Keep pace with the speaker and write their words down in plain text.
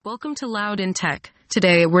Welcome to Loud in Tech.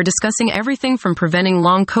 Today, we're discussing everything from preventing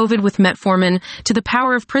long COVID with metformin to the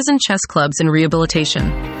power of prison chess clubs and rehabilitation.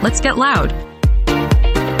 Let's get loud.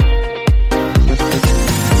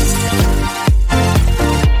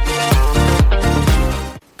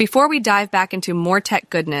 Before we dive back into more tech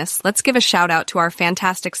goodness, let's give a shout out to our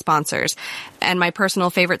fantastic sponsors and my personal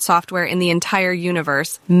favorite software in the entire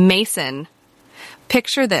universe, Mason.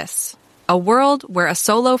 Picture this. A world where a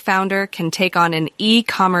solo founder can take on an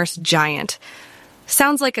e-commerce giant.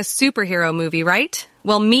 Sounds like a superhero movie, right?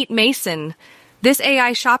 Well, meet Mason. This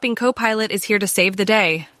AI shopping co-pilot is here to save the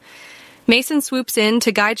day. Mason swoops in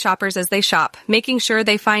to guide shoppers as they shop, making sure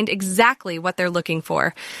they find exactly what they're looking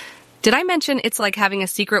for. Did I mention it's like having a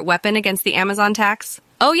secret weapon against the Amazon tax?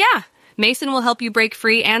 Oh yeah! Mason will help you break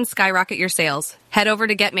free and skyrocket your sales. Head over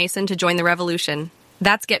to Get Mason to join the revolution.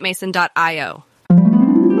 That's getmason.io.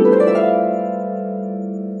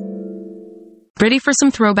 Ready for some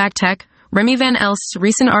throwback tech? Remy van Elst's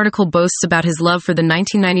recent article boasts about his love for the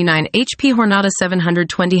 1999 HP Jornada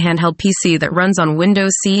 720 handheld PC that runs on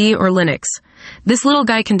Windows CE or Linux. This little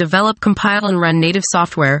guy can develop, compile, and run native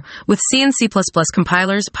software with C and C++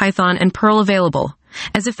 compilers, Python, and Perl available.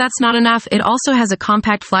 As if that's not enough, it also has a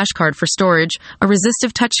compact flash card for storage, a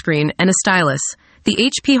resistive touchscreen, and a stylus. The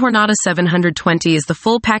HP Jornada 720 is the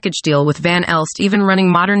full package deal with Van Elst even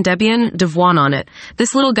running modern Debian, Devuan on it.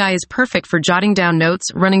 This little guy is perfect for jotting down notes,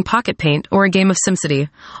 running Pocket Paint, or a game of SimCity,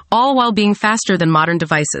 all while being faster than modern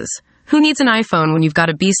devices. Who needs an iPhone when you've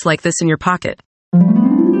got a beast like this in your pocket?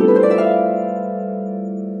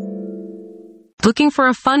 Looking for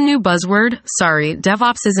a fun new buzzword? Sorry,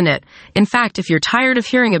 DevOps isn't it. In fact, if you're tired of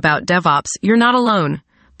hearing about DevOps, you're not alone.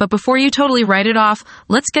 But before you totally write it off,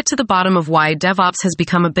 let's get to the bottom of why DevOps has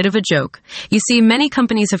become a bit of a joke. You see, many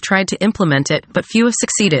companies have tried to implement it, but few have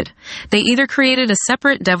succeeded. They either created a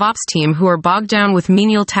separate DevOps team who are bogged down with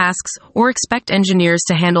menial tasks or expect engineers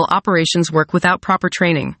to handle operations work without proper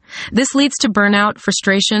training. This leads to burnout,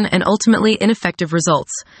 frustration, and ultimately ineffective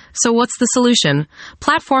results. So what's the solution?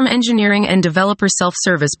 Platform engineering and developer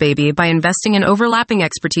self-service, baby. By investing in overlapping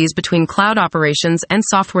expertise between cloud operations and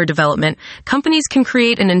software development, companies can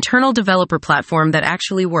create an internal developer platform that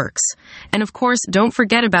actually works. And of course, don't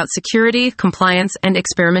forget about security, compliance, and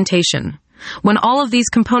experimentation. When all of these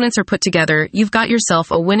components are put together, you've got yourself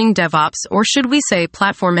a winning DevOps, or should we say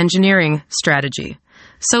platform engineering, strategy.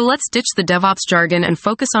 So let's ditch the DevOps jargon and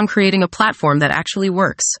focus on creating a platform that actually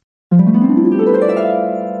works.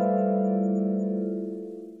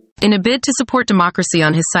 In a bid to support democracy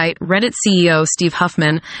on his site, Reddit CEO Steve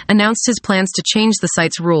Huffman announced his plans to change the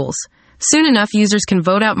site's rules. Soon enough, users can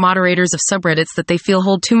vote out moderators of subreddits that they feel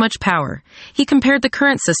hold too much power. He compared the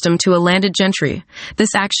current system to a landed gentry.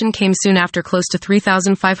 This action came soon after close to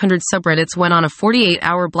 3,500 subreddits went on a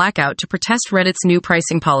 48-hour blackout to protest Reddit's new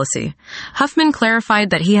pricing policy. Huffman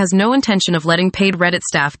clarified that he has no intention of letting paid Reddit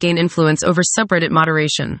staff gain influence over subreddit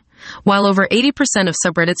moderation. While over 80% of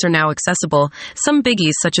subreddits are now accessible, some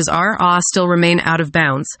biggies such as r/ah still remain out of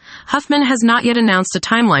bounds. Huffman has not yet announced a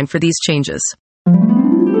timeline for these changes.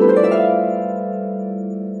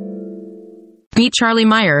 Meet Charlie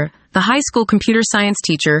Meyer, the high school computer science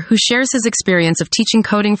teacher who shares his experience of teaching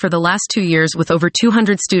coding for the last 2 years with over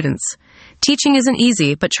 200 students. Teaching isn't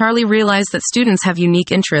easy, but Charlie realized that students have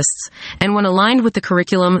unique interests, and when aligned with the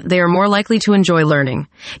curriculum, they are more likely to enjoy learning.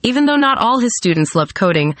 Even though not all his students loved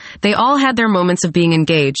coding, they all had their moments of being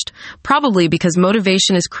engaged, probably because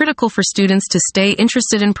motivation is critical for students to stay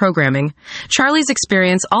interested in programming. Charlie's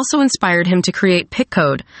experience also inspired him to create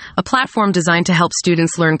PickCode, a platform designed to help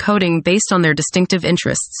students learn coding based on their distinctive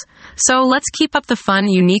interests. So let's keep up the fun,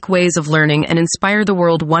 unique ways of learning and inspire the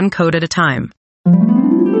world one code at a time.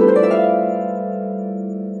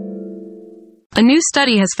 A new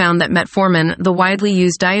study has found that metformin, the widely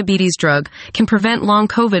used diabetes drug, can prevent long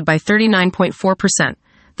COVID by 39.4%.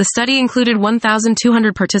 The study included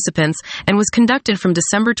 1,200 participants and was conducted from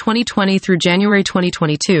December 2020 through January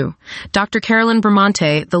 2022. Dr. Carolyn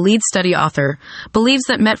Bramante, the lead study author, believes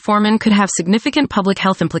that metformin could have significant public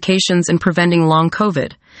health implications in preventing long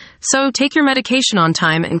COVID. So take your medication on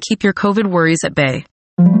time and keep your COVID worries at bay.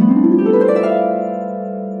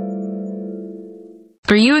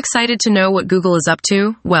 Are you excited to know what Google is up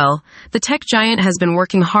to? Well, the tech giant has been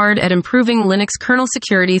working hard at improving Linux kernel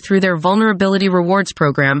security through their Vulnerability Rewards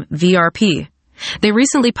Program, VRP. They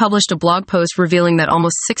recently published a blog post revealing that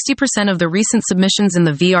almost 60% of the recent submissions in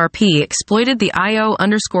the VRP exploited the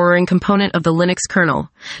IO_ing component of the Linux kernel.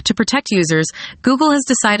 To protect users, Google has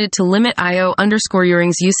decided to limit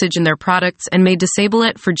IO_ing's usage in their products and may disable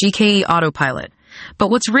it for GKE Autopilot. But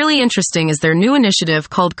what's really interesting is their new initiative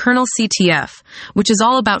called Kernel CTF, which is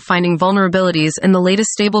all about finding vulnerabilities in the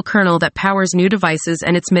latest stable kernel that powers new devices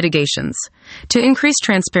and its mitigations. To increase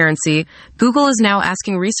transparency, Google is now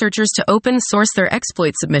asking researchers to open source their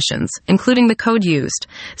exploit submissions, including the code used.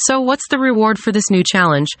 So what's the reward for this new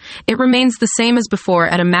challenge? It remains the same as before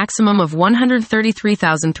at a maximum of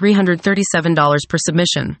 $133,337 per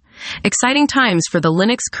submission. Exciting times for the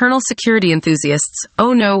Linux kernel security enthusiasts.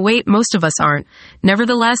 Oh no, wait, most of us aren't.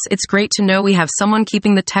 Nevertheless, it's great to know we have someone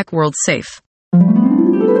keeping the tech world safe.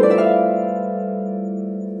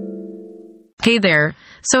 Hey there.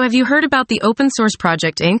 So have you heard about the Open Source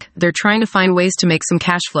Project Inc? They're trying to find ways to make some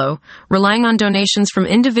cash flow. Relying on donations from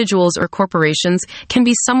individuals or corporations can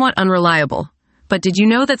be somewhat unreliable. But did you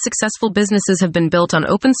know that successful businesses have been built on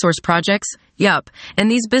open source projects? Yup.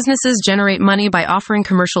 And these businesses generate money by offering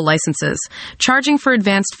commercial licenses, charging for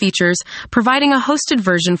advanced features, providing a hosted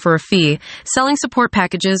version for a fee, selling support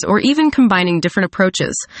packages, or even combining different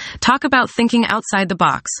approaches. Talk about thinking outside the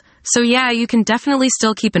box. So yeah, you can definitely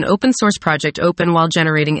still keep an open source project open while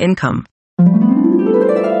generating income.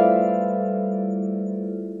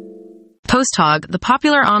 PostHog, the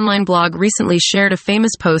popular online blog, recently shared a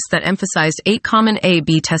famous post that emphasized 8 common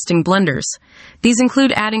A/B testing blunders. These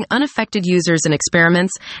include adding unaffected users in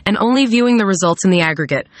experiments and only viewing the results in the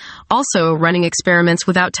aggregate. Also, running experiments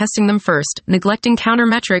without testing them first, neglecting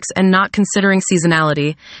countermetrics and not considering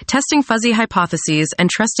seasonality, testing fuzzy hypotheses, and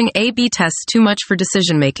trusting A/B tests too much for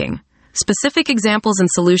decision-making. Specific examples and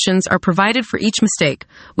solutions are provided for each mistake,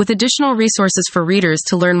 with additional resources for readers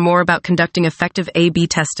to learn more about conducting effective A/B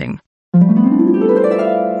testing.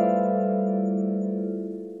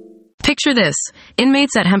 Picture this.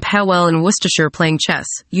 Inmates at Hemp Hellwell in Worcestershire playing chess.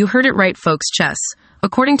 You heard it right, folks, chess.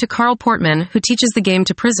 According to Carl Portman, who teaches the game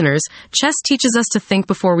to prisoners, chess teaches us to think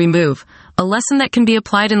before we move, a lesson that can be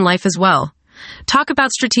applied in life as well. Talk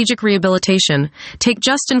about strategic rehabilitation. Take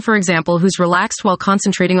Justin, for example, who's relaxed while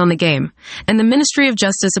concentrating on the game. And the Ministry of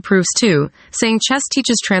Justice approves too, saying chess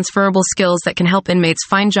teaches transferable skills that can help inmates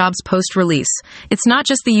find jobs post-release. It's not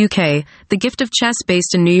just the UK. The Gift of Chess,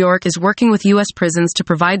 based in New York, is working with US prisons to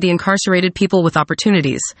provide the incarcerated people with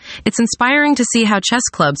opportunities. It's inspiring to see how chess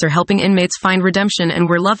clubs are helping inmates find redemption, and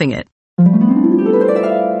we're loving it.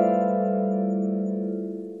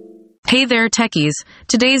 Hey there, techies.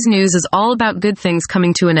 Today's news is all about good things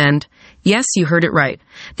coming to an end. Yes, you heard it right.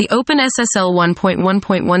 The OpenSSL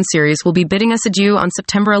 1.1.1 series will be bidding us adieu on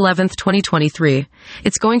September 11th, 2023.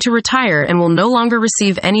 It's going to retire and will no longer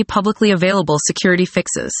receive any publicly available security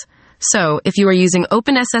fixes. So, if you are using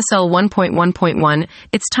OpenSSL 1.1.1,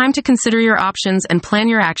 it's time to consider your options and plan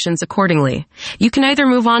your actions accordingly. You can either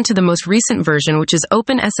move on to the most recent version, which is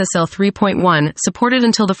OpenSSL 3.1, supported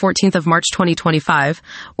until the 14th of March 2025,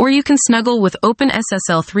 or you can snuggle with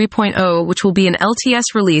OpenSSL 3.0, which will be an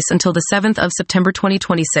LTS release until the 7th of September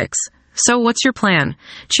 2026. So what's your plan?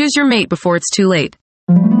 Choose your mate before it's too late.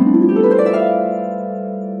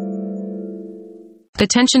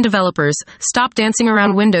 Attention developers, stop dancing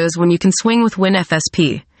around Windows when you can swing with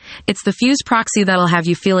WinFSP. It's the Fuse proxy that'll have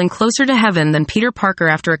you feeling closer to heaven than Peter Parker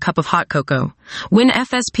after a cup of hot cocoa.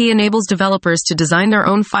 WinFSP enables developers to design their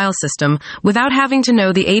own file system without having to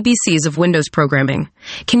know the ABCs of Windows programming.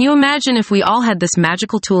 Can you imagine if we all had this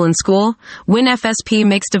magical tool in school? WinFSP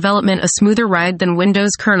makes development a smoother ride than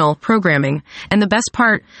Windows kernel programming. And the best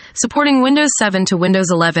part, supporting Windows 7 to Windows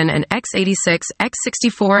 11 and x86,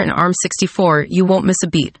 x64, and ARM64, you won't miss a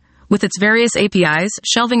beat. With its various APIs,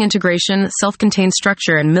 shelving integration, self-contained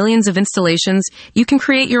structure, and millions of installations, you can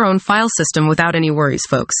create your own file system without any worries,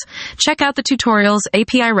 folks. Check out the tutorials,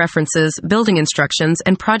 API references, building instructions,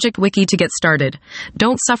 and Project Wiki to get started.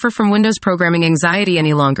 Don't suffer from Windows programming anxiety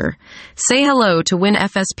any longer. Say hello to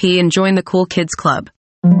WinFSP and join the cool kids club.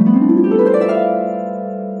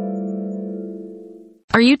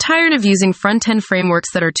 Are you tired of using front-end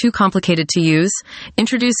frameworks that are too complicated to use?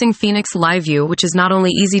 Introducing Phoenix LiveView, which is not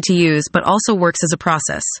only easy to use, but also works as a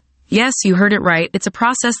process. Yes, you heard it right. It's a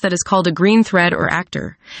process that is called a green thread or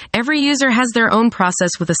actor. Every user has their own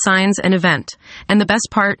process with assigns and event. And the best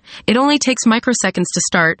part, it only takes microseconds to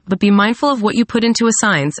start, but be mindful of what you put into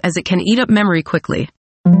assigns, as it can eat up memory quickly.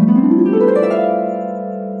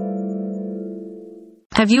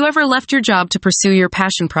 Have you ever left your job to pursue your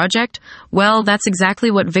passion project? Well, that's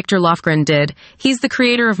exactly what Victor Lofgren did. He's the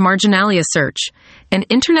creator of Marginalia Search, an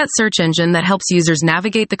internet search engine that helps users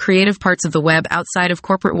navigate the creative parts of the web outside of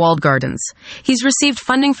corporate walled gardens. He's received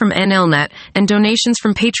funding from NLNet and donations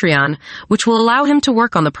from Patreon, which will allow him to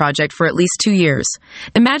work on the project for at least 2 years.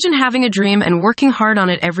 Imagine having a dream and working hard on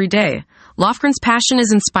it every day. Lofgren's passion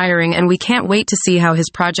is inspiring, and we can't wait to see how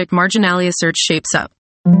his project Marginalia Search shapes up.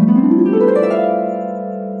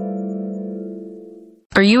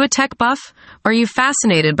 Are you a tech buff? Are you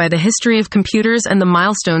fascinated by the history of computers and the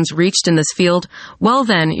milestones reached in this field? Well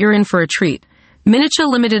then, you're in for a treat. Miniature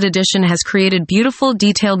Limited Edition has created beautiful,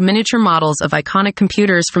 detailed miniature models of iconic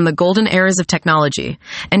computers from the golden eras of technology.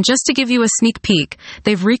 And just to give you a sneak peek,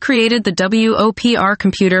 they've recreated the WOPR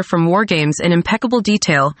computer from Wargames in impeccable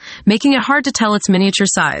detail, making it hard to tell its miniature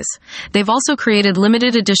size. They've also created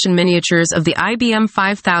limited edition miniatures of the IBM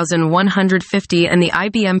 5150 and the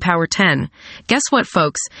IBM Power 10. Guess what,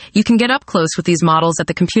 folks? You can get up close with these models at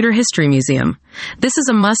the Computer History Museum. This is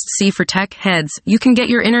a must-see for tech heads. You can get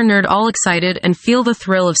your inner nerd all excited and feel the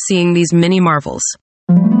thrill of seeing these mini marvels.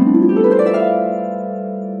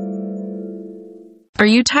 Are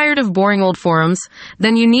you tired of boring old forums?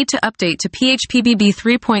 Then you need to update to phpBB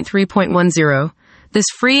 3.3.10. This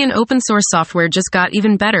free and open source software just got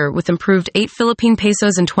even better with improved 8 Philippine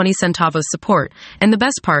pesos and 20 centavos support. And the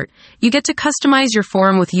best part, you get to customize your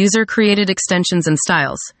forum with user-created extensions and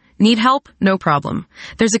styles. Need help? No problem.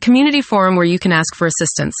 There's a community forum where you can ask for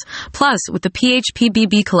assistance. Plus, with the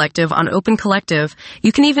phpBB Collective on Open Collective,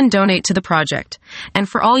 you can even donate to the project. And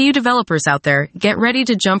for all you developers out there, get ready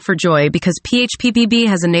to jump for joy because phpBB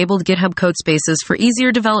has enabled GitHub Codespaces for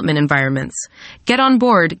easier development environments. Get on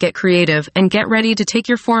board, get creative, and get ready to take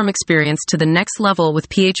your forum experience to the next level with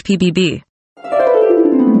phpBB.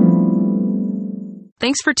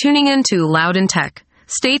 Thanks for tuning in to Loud in Tech.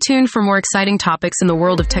 Stay tuned for more exciting topics in the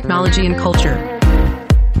world of technology and culture.